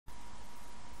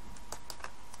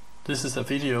This is a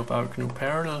video about GNU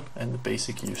Parallel and the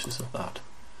basic uses of that.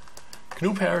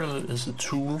 GNU Parallel is a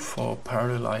tool for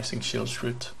parallelizing shell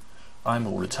script. I'm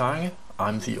Ole Tange,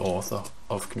 I'm the author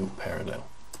of GNU Parallel.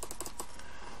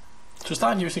 To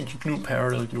start using GNU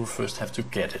Parallel, you will first have to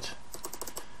get it.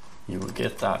 You will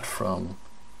get that from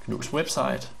GNU's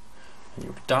website, and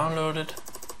you will download it,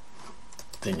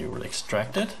 then you will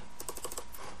extract it,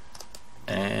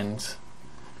 and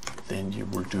then you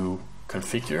will do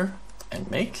configure and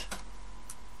make.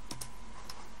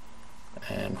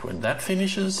 And when that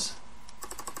finishes,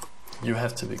 you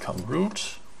have to become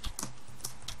root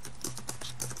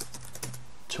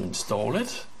to install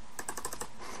it.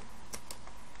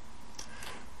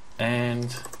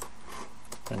 And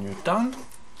when you're done,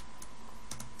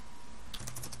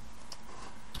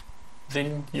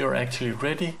 then you're actually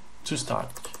ready to start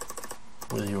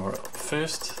with your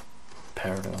first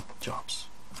parallel jobs.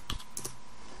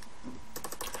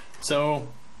 So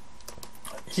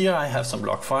here I have some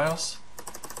log files.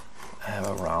 I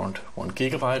have around 1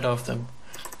 GB of them.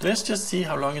 Let's just see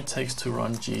how long it takes to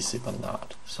run gzip on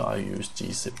that. So I use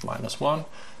gzip -1,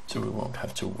 so we won't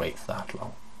have to wait that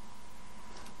long.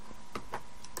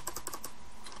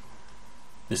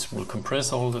 This will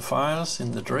compress all the files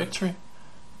in the directory,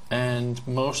 and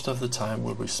most of the time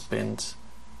will be spent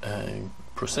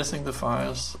processing the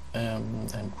files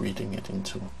and reading it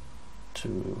into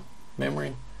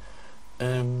memory.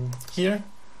 Here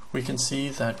we can see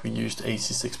that we used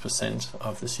 86%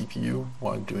 of the CPU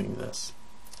while doing this,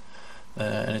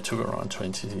 and it took around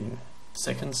 20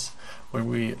 seconds. When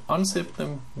we unzip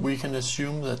them, we can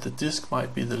assume that the disk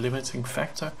might be the limiting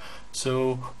factor,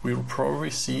 so we will probably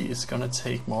see it's going to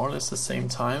take more or less the same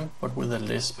time, but with a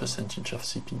less percentage of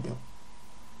CPU.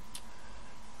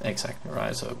 Exactly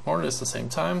right, so more or less the same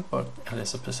time, but a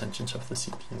lesser percentage of the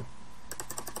CPU.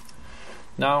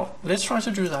 Now let's try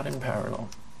to do that in parallel.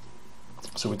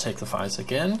 So we take the files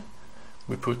again,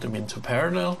 we put them into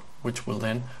parallel, which will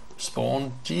then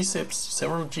spawn gzips,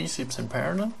 several gzips in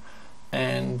parallel,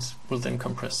 and will then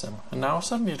compress them. And now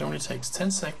suddenly it only takes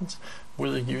 10 seconds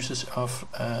with a usage of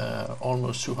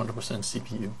almost 200%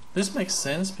 CPU. This makes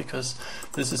sense because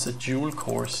this is a dual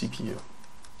core CPU.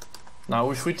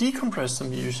 Now if we decompress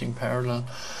them using parallel,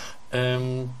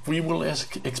 we will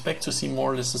expect to see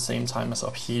more or less the same time as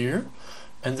up here.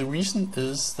 And the reason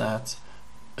is that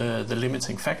the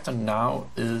limiting factor now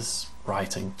is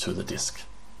writing to the disk.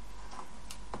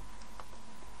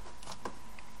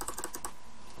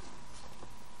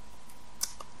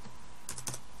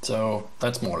 So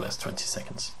that's more or less 20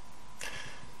 seconds.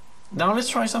 Now let's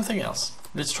try something else.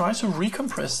 Let's try to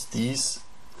recompress these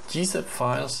gzip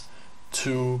files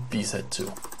to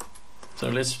bz2. So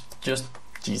let's just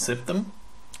gzip them.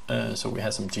 So we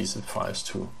have some gzip files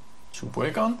to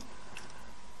work on.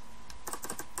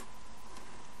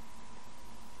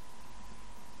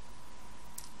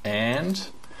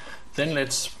 And then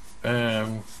let's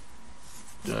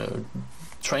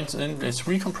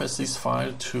recompress this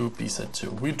file to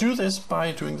bz2. We do this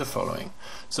by doing the following.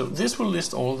 So this will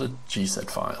list all the gz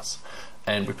files,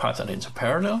 and we pipe that into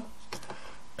parallel.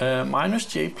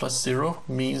 -j + 0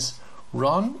 means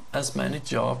run as many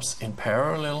jobs in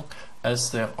parallel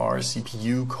as there are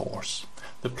CPU cores.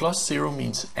 The +0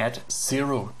 means add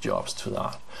 0 jobs to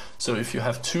that. So if you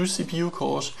have 2 CPU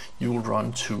cores, you will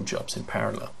run 2 jobs in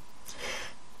parallel.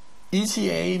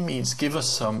 ETA means give us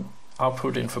some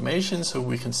output information so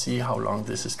we can see how long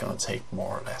this is going to take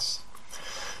more or less.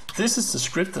 This is the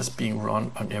script that's being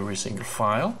run on every single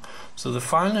file. So the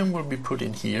file name will be put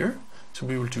in here. So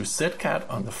we will do zcat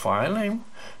on the file name,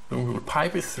 then we will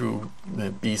pipe it through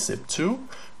bzip2,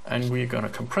 and we're going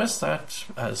to compress that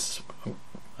as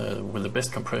with the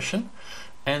best compression,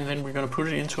 and then we're going to put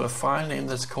it into a file name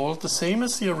that's called the same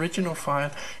as the original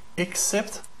file,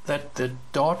 except that the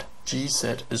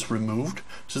 .gz is removed.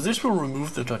 So this will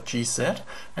remove the .gz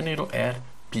and it'll add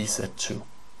bz2.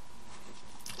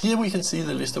 Here we can see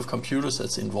the list of computers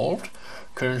that's involved.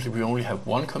 Currently we only have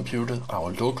one computer,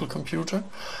 our local computer,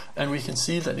 and we can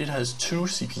see that it has 2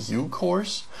 CPU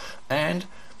cores, and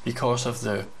because of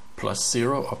the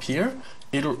 +0 up here,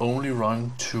 it'll only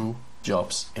run 2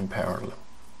 jobs in parallel.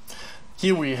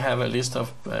 Here we have a list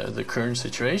of the current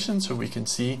situation, so we can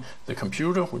see the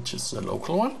computer, which is the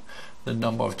local one, the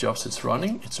number of jobs it's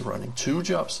running 2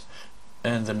 jobs,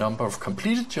 and the number of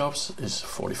completed jobs is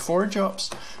 44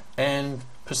 jobs, and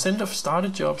percent of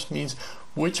started jobs means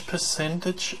which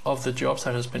percentage of the jobs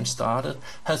that has been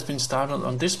started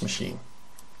on this machine.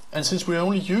 And since we're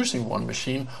only using one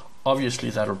machine, obviously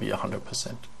that'll be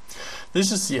 100%.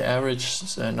 This is the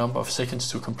average number of seconds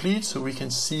to complete, so we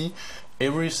can see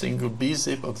every single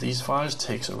bzip of these files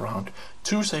takes around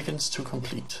 2 seconds to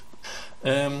complete.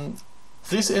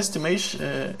 This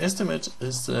estimate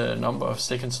is the number of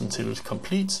seconds until it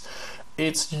completes.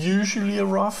 It's usually a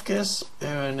rough guess,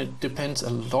 and it depends a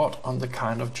lot on the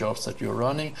kind of jobs that you're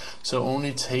running, so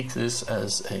only take this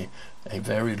as a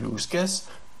very loose guess.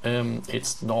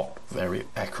 It's not very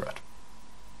accurate.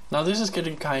 Now this is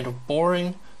getting kind of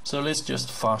boring, so let's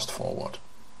just fast forward.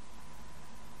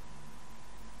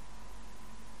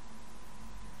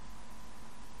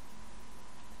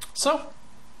 So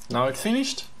now it's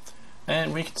finished,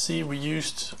 and we can see we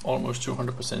used almost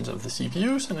 200% of the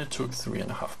CPUs, and it took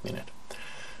 3.5 minutes.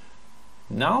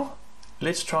 Now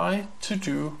let's try to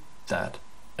do that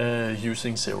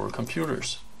using several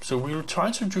computers. So we'll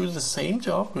try to do the same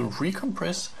job. We'll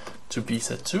recompress to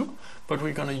bset2, but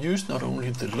we're going to use not only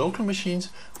the local machines,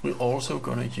 we're also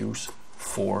going to use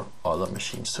 4 other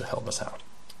machines to help us out.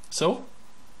 So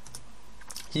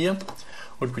here,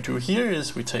 what we do here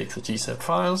is we take the gset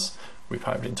files, we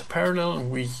pipe it into Parallel,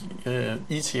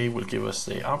 and ETA will give us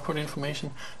the output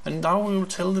information, and now we will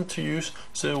tell them to use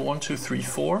 1, 2, 3,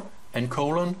 4 and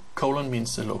colon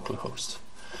means the local host.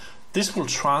 This will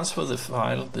transfer the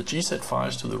file, the gset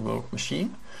files, to the remote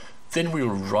machine. Then we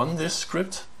will run this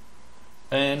script,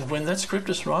 and when that script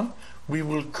is run, we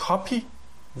will copy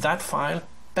that file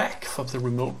back from the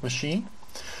remote machine,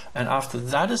 and after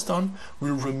that is done,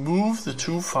 we'll remove the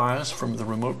 2 files from the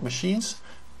remote machines,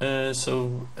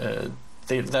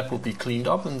 that will be cleaned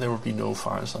up and there will be no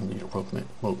files on the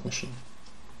remote machine.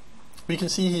 We can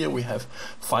see here we have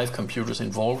 5 computers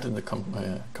involved in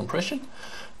the compression,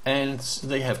 and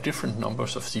they have different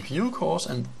numbers of CPU cores,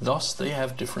 and thus they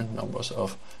have different numbers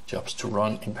of jobs to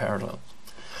run in parallel.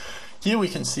 Here we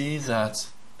can see that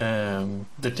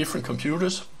the different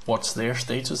computers, what's their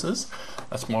status is.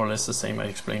 That's more or less the same I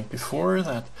explained before,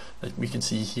 that we can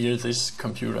see here this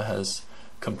computer has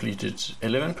completed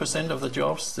 11% of the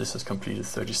jobs, this has completed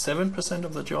 37%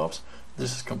 of the jobs,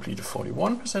 this has completed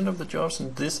 41% of the jobs,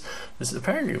 and this is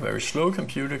apparently a very slow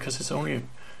computer because it's only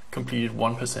completed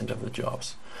 1% of the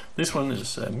jobs. This one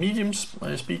is a medium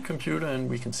speed computer, and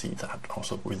we can see that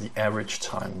also with the average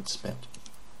time it's spent.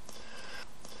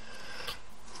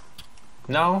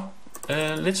 Now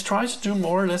let's try to do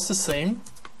more or less the same,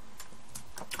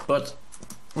 but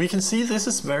we can see this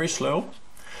is very slow,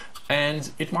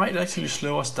 and it might actually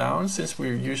slow us down since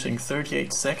we're using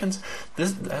 38 seconds.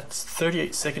 That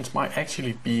 38 seconds might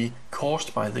actually be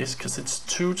caused by this because it's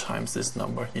 2 times this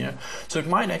number here. So it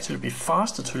might actually be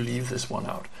faster to leave this one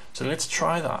out. So let's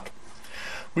try that.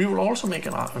 We will also make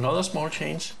another small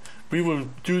change. We will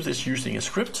do this using a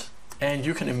script, and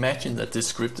you can imagine that this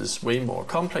script is way more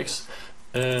complex.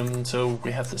 So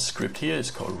we have this script here,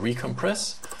 it's called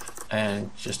recompress,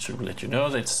 and just to let you know,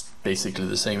 that's basically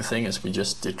the same thing as we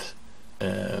just did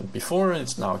before.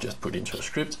 It's now just put into a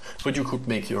script, but you could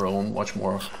make your own much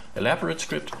more elaborate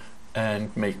script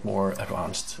and make more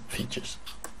advanced features.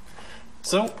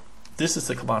 So this is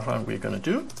the command line we're going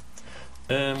to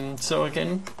do. So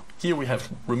again, here we have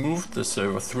removed the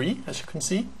server 3, as you can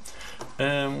see.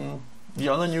 The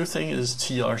other new thing is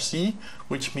TRC,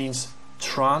 which means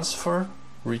transfer,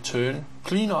 return,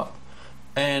 cleanup,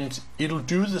 and it'll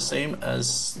do the same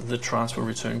as the transfer,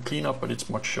 return, cleanup, but it's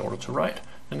much shorter to write,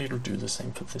 and it'll do the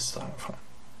same for this style file.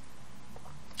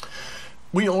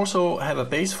 We also have a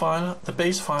base file. The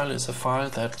base file is a file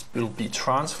that will be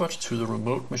transferred to the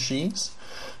remote machines.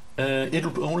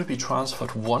 It'll only be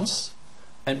transferred once,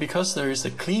 and because there is a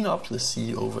cleanup, the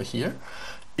C over here,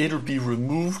 it'll be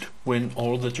removed when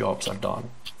all the jobs are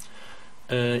done.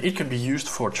 It can be used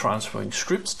for transferring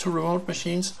scripts to remote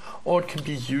machines, or it can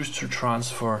be used to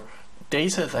transfer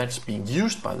data that's being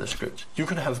used by the script. You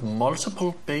can have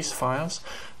multiple base files.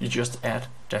 You just add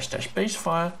 -- base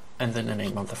file and then the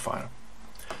name of the file.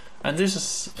 And this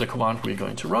is the command we're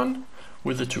going to run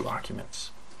with the 2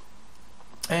 arguments.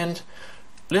 And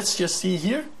let's just see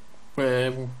here,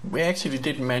 we actually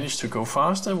didn't manage to go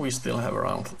faster. We still have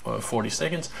around 40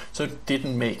 seconds, so it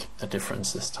didn't make a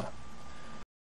difference this time.